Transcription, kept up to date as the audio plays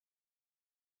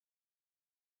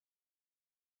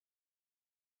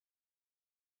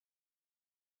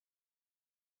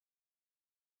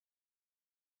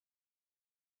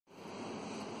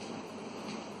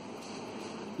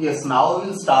Yes, now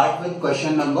we'll start with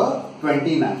question number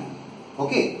 29.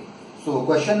 Okay, so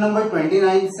question number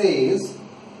 29 says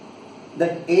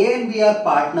that A and B are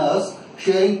partners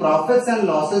sharing profits and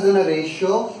losses in a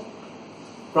ratio,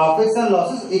 profits and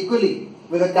losses equally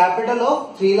with a capital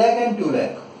of 3 lakh and 2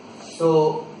 lakh.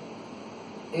 So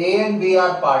A and B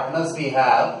are partners we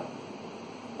have,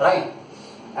 right?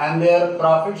 And their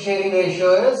profit sharing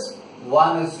ratio is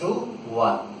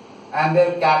 1:1 and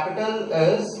their capital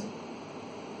is,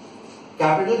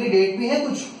 capital की date भी है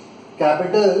कुछ,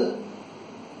 capital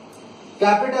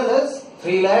is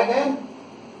 3 lakh and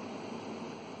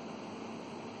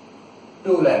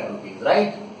 2 lakh rupees,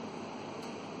 right?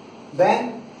 Then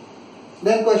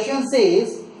question says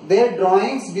their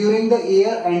drawings during the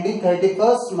year ending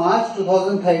 31st March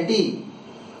 2013.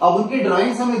 अब उनकी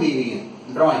drawings हमें दी हुई है,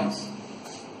 drawings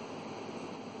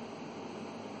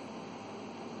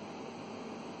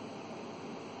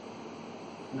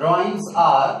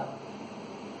are,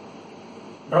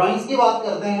 drawings की बात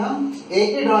करते हैं हम।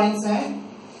 एक ही ड्राइंग्स हैं,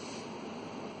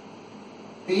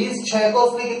 30/6 को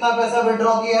उसने कितना पैसा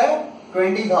विड्रॉ किया है,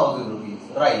 20,000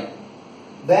 रुपीज, राइट।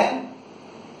 देन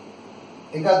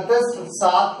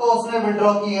 31/7 को उसने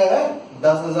विड्रॉ किया है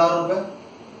 10,000 रुपए,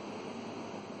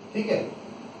 ठीक है।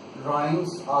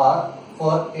 ड्राइंग्स आर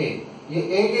फॉर ए, ये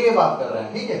ए के लिए बात कर रहे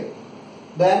हैं, ठीक है।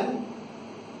 देन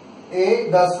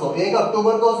 1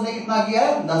 अक्टूबर को उसने कितना किया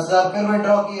है, 10,000 फिर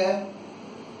विड्रॉ किया है।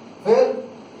 फिर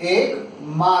 1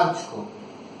 मार्च को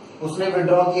उसने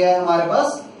विड्रॉ किया है, हमारे पास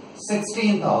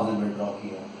 16,000 विड्रॉ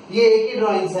किया है। ये एक ही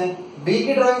ड्राइंग्स हैं। बी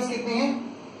की ड्राइंग्स कितनी है,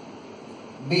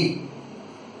 बी,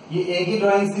 ये एक ही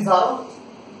ड्राइंग्स थी सारों,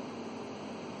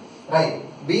 right.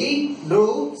 B Drew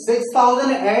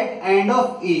 6,000 eight end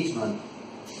of each month,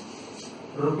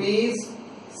 rupees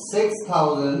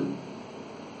 6,000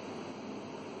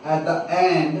 at the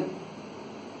end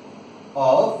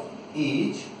of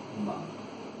each month,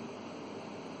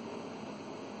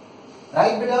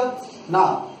 right beta? Now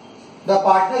the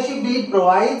partnership deed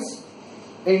provides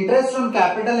interest on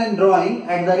capital and drawing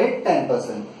at the rate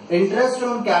 10%. interest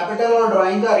on capital और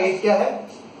drawing का rate क्या है,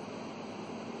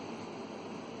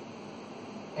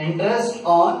 interest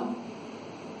on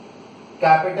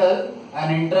capital and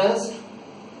interest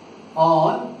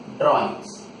on drawings,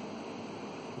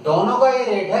 दोनों का ये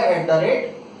rate है at the rate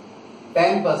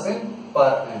 10%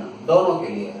 per annum, दोनों के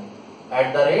लिए है at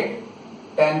the rate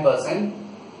 10%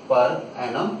 per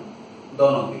annum,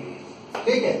 दोनों के लिए,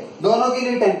 ठीक है। दोनों के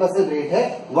लिए 10% रेट है।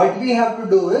 What we have to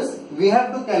do is we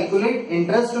have to calculate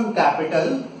interest on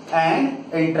capital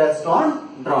and interest on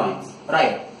drawings,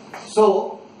 right. So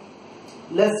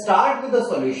let's start with the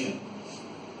solution.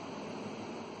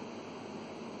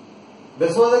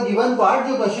 This was a given part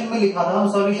जो क्वेश्चन में लिखा था, हम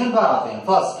solution पर आते हैं।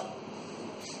 First,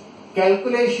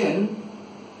 calculation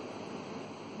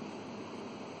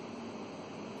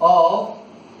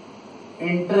of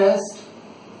interest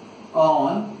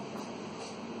on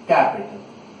capital,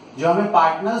 जो हमें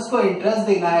पार्टनर्स को इंटरेस्ट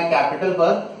देना है कैपिटल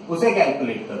पर, उसे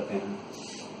कैलकुलेट करते हैं,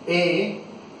 ए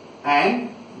एंड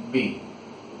बी,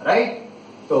 राइट।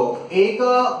 तो ए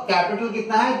का कैपिटल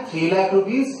कितना है, 3 लाख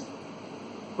रुपीज,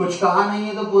 कुछ कहा नहीं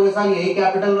है तो पूरे साल यही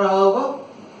कैपिटल रहा होगा,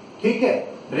 ठीक है।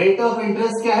 रेट ऑफ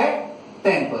इंटरेस्ट क्या है,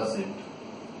 10%,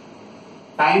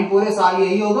 टाइम पूरे साल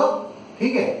यही होगा,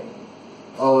 ठीक है।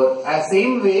 और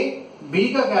सेम वे बी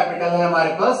का कैपिटल है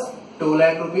हमारे पास 2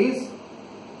 lakh rupees,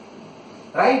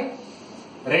 right.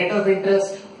 Rate of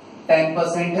interest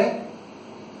 10% है,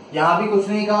 यहां भी कुछ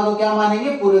नहीं कहा तो क्या मानेंगे,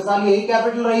 पूरे साल यही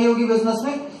कैपिटल रही होगी बिजनेस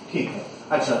में, ठीक है।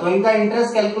 अच्छा, तो इनका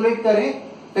इंटरेस्ट कैलकुलेट करें,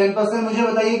 10% मुझे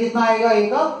बताइए कितना आएगा, ए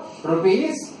का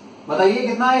रुपीज, बताइए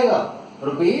कितना आएगा,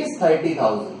 रुपीज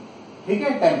 30,000, ठीक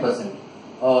है, 10%।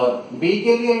 और बी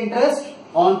के लिए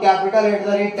interest on capital at the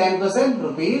rate 10%,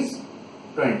 rupees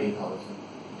 20,000,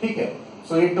 ठीक है।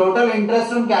 सो ये टोटल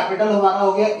इंटरेस्ट ऑन कैपिटल हमारा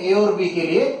हो गया ए और बी के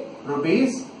लिए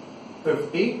रुपीज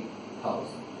 50,000,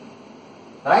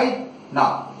 राइट।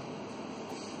 नाउ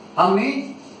हमने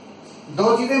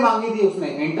दो चीजें मांगी थी उसने,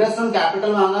 इंटरेस्ट ऑन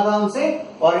कैपिटल मांगा था हमसे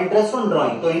और इंटरेस्ट ऑन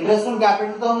ड्राइंग, तो इंटरेस्ट ऑन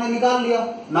कैपिटल तो हमने निकाल लिया।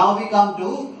 Now we come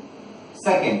to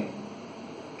second,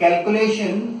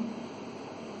 calculation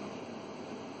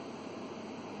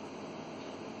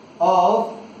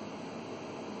of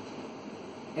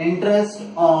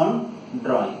interest on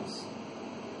drawings,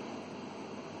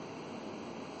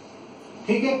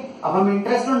 ठीक है। अब हम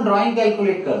इंटरेस्ट ऑन ड्राइंग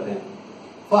कैलकुलेट करते हैं।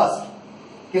 फर्स्ट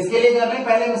किसके लिए कर रहे हैं,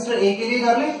 पहले मिस्टर ए के लिए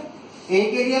कर लें। ए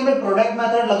के लिए हमें प्रोडक्ट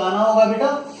मेथड लगाना होगा बेटा,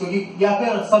 क्योंकि या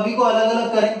फिर सभी को अलग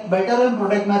अलग करें, बेटर हम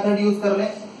प्रोडक्ट मेथड यूज कर लें,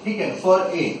 ठीक है। फॉर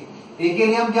ए के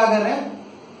लिए हम क्या कर रहे हैं,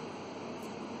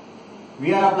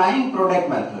 we are applying product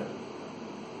method.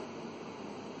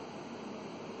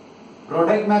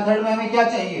 Product method में हमें क्या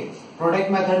चाहिए,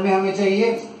 प्रोडक्ट मेथड में हमें चाहिए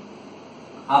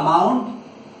अमाउंट,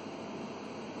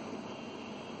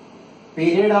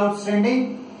 पीरियड आउटस्टैंडिंग,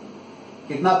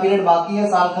 कितना पीरियड बाकी है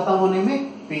साल खत्म होने में,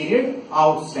 पीरियड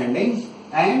आउटस्टैंडिंग,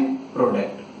 एंड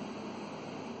प्रोडक्ट।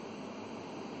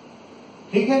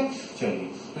 ठीक है, चलिए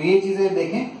तो ये चीजें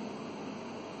देखें।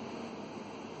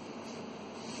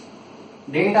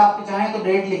 डेट आप चाहें तो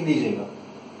डेट लिख दीजिएगा,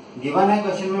 गिवन है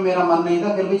क्वेश्चन में, मेरा मन नहीं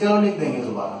था फिर भी चलो लिख देंगे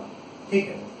दोबारा। ठीक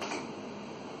है,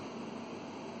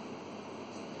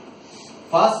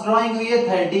 फर्स्ट ड्राइंग हुई है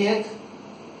 30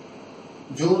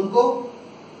 जून को,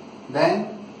 देन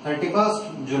 31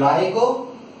 जुलाई को,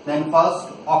 देन 1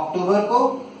 अक्टूबर को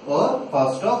और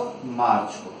 1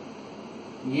 मार्च को।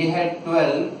 ये है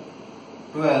 12,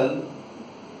 12,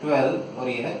 12 और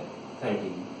ये है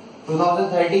 13।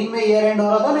 2013 में ईयर एंड हो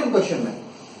रहा था ना इन क्वेश्चन में,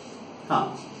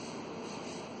 हाँ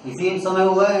इसी समय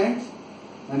हुआ है एंड,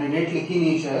 मैंने डेट लिखी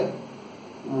नहीं शायद,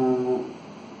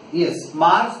 यस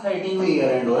मार्च 13 में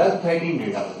ईयर एंड हो रहा है, 13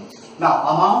 डेट आ गई। Now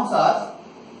amounts are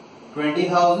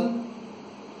 20,000,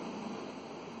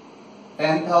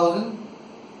 10,000,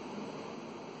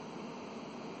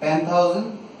 10,000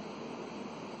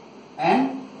 and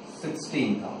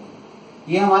 16,000।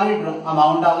 ये हमारी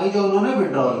अमाउंट आ गई जो उन्होंने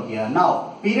विड्रॉल किया। नाउ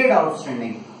पीरियड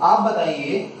आउटस्टैंडिंग, आप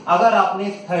बताइए अगर आपने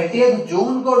 30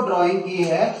 जून को ड्राइंग की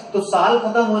है तो साल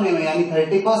खत्म होने में यानी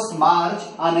 31 मार्च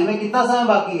आने में कितना समय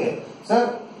बाकी है?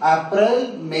 Sir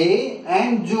April, May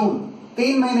and June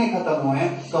 3 महीने खत्म हुए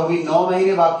हैं, तो अभी 9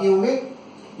 महीने बाकी होंगे।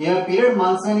 ये पीरियड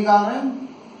मंथ से निकाल रहे हैं,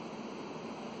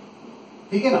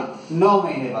 ठीक है ना, 9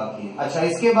 महीने बाकी है। अच्छा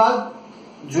इसके बाद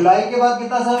जुलाई के बाद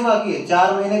कितना समय बाकी है?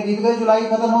 4 महीने बीत गए जुलाई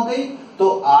खत्म होते ही, तो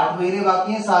 8 महीने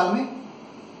बाकी है साल में।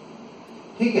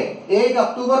 ठीक है, 1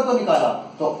 अक्टूबर को निकाला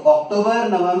तो अक्टूबर,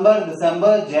 नवंबर,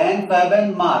 दिसंबर, जैन, फेब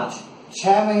एंड मार्च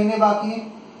 6 महीने बाकी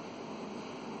है।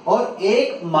 और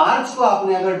 1 मार्च को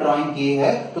आपने अगर ड्राइंग की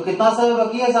है तो कितना समय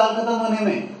बाकी है साल खत्म होने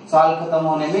में? साल खत्म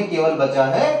होने में केवल बचा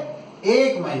है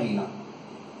 1 महीना।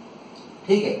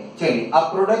 ठीक है, चलिए अब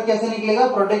प्रोडक्ट कैसे निकलेगा?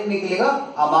 प्रोडक्ट निकलेगा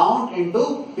अमाउंट इनटू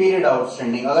पीरियड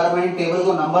आउटस्टैंडिंग। अगर मैं इन टेबल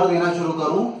को नंबर देना शुरू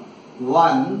करूं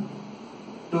 1,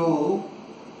 2,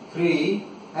 3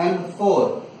 एंड 4,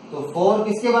 तो 4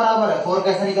 किसके बराबर है? 4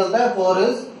 कैसे निकलता है? 4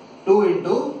 इज 2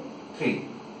 इंटू 3।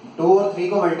 2 और 3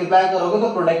 को मल्टीप्लाई करोगे तो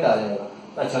प्रोडक्ट आ जाएगा।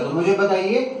 अच्छा तो मुझे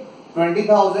बताइए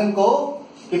 20,000 को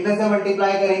कितने से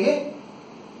मल्टीप्लाई करेंगे?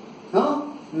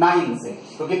 9 से,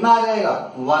 तो कितना आ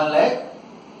जाएगा?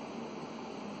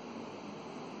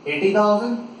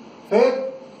 1,80,000।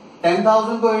 फिर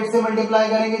 10,000 को 8 से मल्टीप्लाई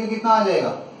करेंगे तो कितना आ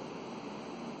जाएगा?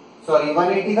 सॉरी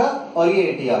 180 था और ये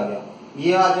 80 आ गया,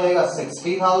 ये आ जाएगा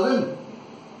 60,000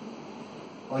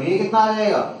 और ये कितना आ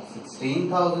जाएगा?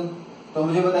 16,000। तो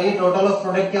मुझे बताइए टोटल ऑफ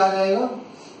प्रोडक्ट क्या आ जाएगा?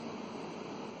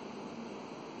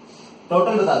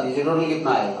 टोटल बता दीजिए, टोटल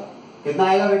कितना आएगा? कितना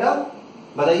आएगा बेटा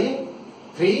बताइए?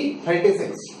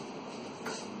 336,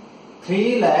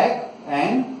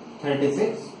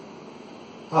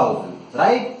 3,36,000,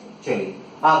 राइट। चलिए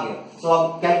आ गया, तो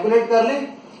अब कैलकुलेट कर लें।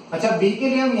 अच्छा बी के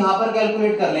लिए हम यहां पर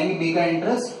कैलकुलेट कर लेंगे, बी का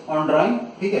इंटरेस्ट ऑन ड्राइंग,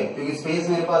 ठीक है, क्योंकि स्पेस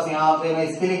मेरे पास यहां पे, मैं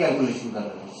इसके लिए कैलकुलेशन कर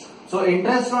रहा हूं। So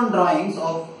interest on drawings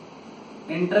of,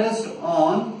 interest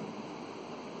on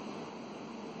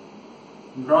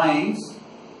drawings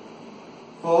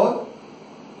for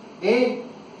a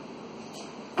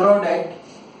product,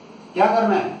 क्या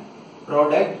करना है?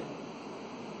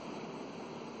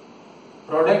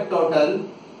 Product total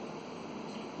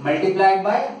multiplied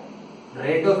by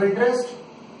rate of interest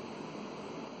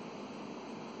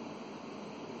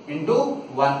into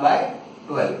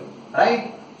 1/12, right.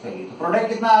 चलिए तो प्रोडक्ट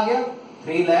कितना आ गया?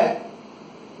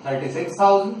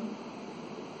 3,36,000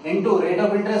 इंटू रेट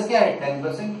ऑफ इंटरेस्ट क्या है?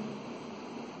 10%,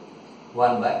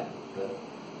 1/12।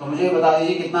 तो मुझे बता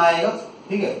दीजिए कितना आएगा।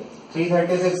 ठीक है,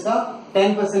 336 का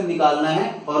 10% निकालना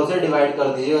है और उसे डिवाइड कर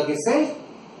दीजिएगा किससे?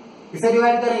 किससे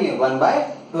डिवाइड करेंगे?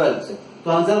 1/12 से।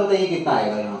 तो आंसर बताइए कितना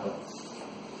आएगा यहां पर?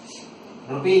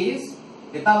 रुपीज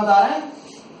कितना बता रहे हैं?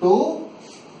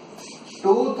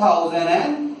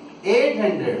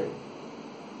 2,800।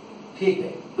 ठीक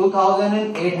है,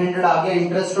 2,800 आ गया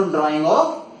इंटरेस्ट ऑन ड्राइंग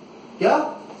ऑफ क्या?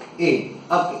 ए।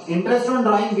 अब इंटरेस्ट ऑन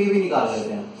ड्राइंग बी भी निकाल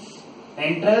लेते हैं।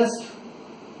 इंटरेस्ट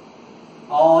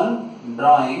ऑन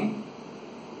ड्राइंग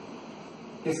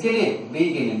किसके लिए? बी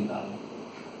के लिए निकालना।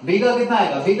 बी का कितना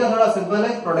आएगा? बी का थोड़ा सिंपल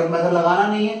है, प्रोडक्ट मेथड लगाना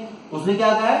नहीं है। उसने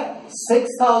क्या कहा है?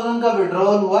 6,000 का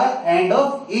विड्रॉल हुआ है एंड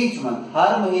ऑफ ईच मंथ,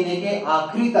 हर महीने के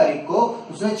आखिरी तारीख को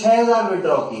उसने 6,000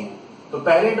 विड्रॉ किए। तो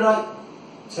पहले ड्रॉ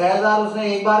 6,000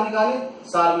 उसने एक बार निकाले,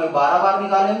 साल में 12 बार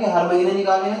निकालेंगे, हर महीने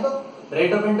निकाले हैं, तो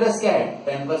रेट ऑफ इंटरेस्ट क्या है?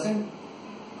 10%,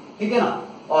 ठीक है ना।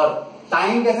 और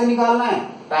टाइम कैसे निकालना है?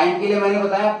 टाइम के लिए मैंने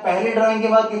बताया पहली ड्राइंग के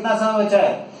बाद कितना समय बचा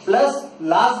है प्लस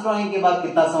लास्ट ड्राइंग के बाद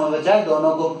कितना समय बचा है,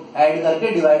 दोनों को ऐड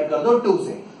करके डिवाइड कर दो 2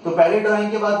 से। तो पहली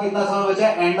ड्राइंग के बाद कितना समय बचा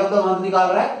है, एंड ऑफ द मंथ निकाल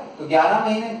रहा है तो 11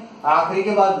 महीने, आखिरी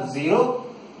के बाद 0,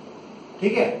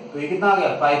 ठीक है, तो ये कितना आ गया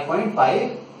 5.5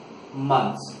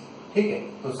 मंथ्स, ठीक है।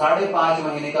 तो 5.5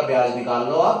 महीने का ब्याज निकाल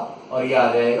लो आप और ये आ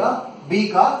जाएगा बी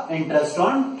का इंटरेस्ट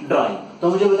ऑन ड्राइंग। तो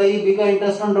मुझे बताइए बी का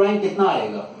इंटरेस्ट ऑन ड्राइंग कितना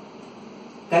आएगा,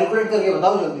 कैलकुलेट करके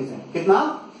बताओ जल्दी से,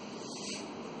 कितना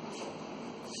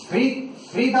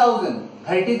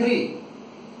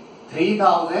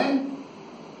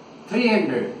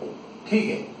 3,300, ठीक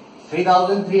है,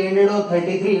 3,300 और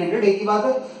 3,300 एक ही बात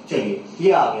है। चलिए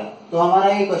ये आ गया, तो हमारा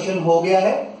ये क्वेश्चन हो गया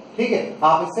है, ठीक है।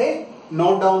 आप इसे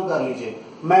नोट डाउन कर लीजिए,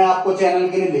 मैं आपको चैनल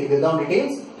के लिए लिख देता हूं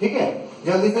डिटेल्स, ठीक है,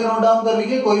 जल्दी से नोट डाउन कर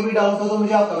लीजिए। कोई भी डाउट हो तो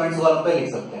मुझे आप कमेंट्स कॉलम पे लिख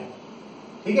सकते हैं,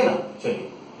 ठीक है ना। चलिए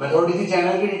मैं थोड़ी सी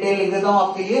चैनल की डिटेल लिख देता हूं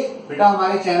आपके लिए। बेटा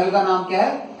हमारे चैनल का नाम क्या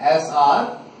है, SR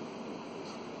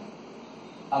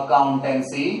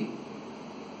अकाउंटेंसी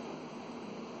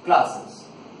क्लासेस,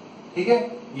 ठीक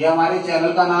है, ये हमारे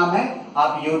चैनल का नाम है।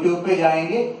 आप YouTube पे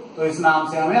जाएंगे तो इस नाम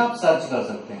से हमें आप सर्च कर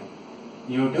सकते हैं,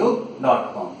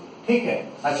 youtube.com, ठीक है।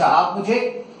 अच्छा आप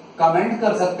मुझे कमेंट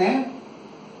कर सकते हैं,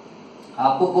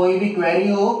 आपको कोई भी क्वेरी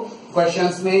हो,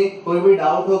 क्वेश्चंस में कोई भी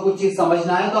डाउट हो, कुछ चीज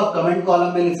समझना है तो आप कमेंट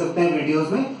कॉलम में लिख सकते हैं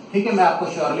वीडियोस में, ठीक है, मैं आपको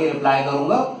श्योरली रिप्लाई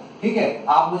करूंगा, ठीक है।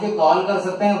 आप मुझे कॉल कर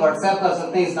सकते हैं, व्हाट्सएप कर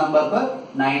सकते हैं इस नंबर पर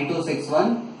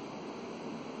 9261,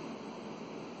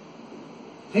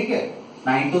 ठीक है,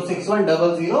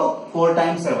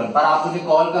 92610004x7 पर आप मुझे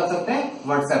कॉल कर सकते हैं,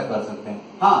 व्हाट्सएप कर सकते हैं।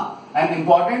 हाँ, एंड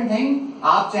इंपॉर्टेंट थिंग,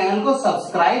 आप चैनल को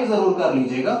सब्सक्राइब जरूर कर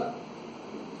लीजिएगा,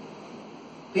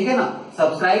 ठीक है ना।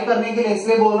 सब्सक्राइब करने के लिए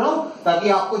इसलिए बोल रहा हूं ताकि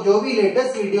आपको जो भी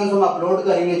लेटेस्ट वीडियोस हम अपलोड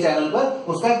करेंगे चैनल पर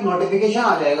उसका एक नोटिफिकेशन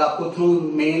आ जाएगा आपको थ्रू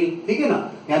मेल, ठीक है ना,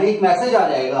 यानी एक मैसेज आ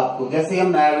जाएगा आपको जैसे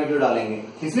हम नया वीडियो डालेंगे।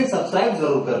 इसलिए सब्सक्राइब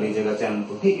जरूर कर लीजिएगा चैनल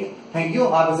को, ठीक है। थैंक यू,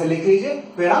 आप इसे लिख लीजिए,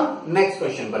 फिर हम नेक्स्ट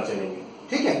क्वेश्चन पर चलेंगे,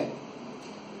 ठीक है।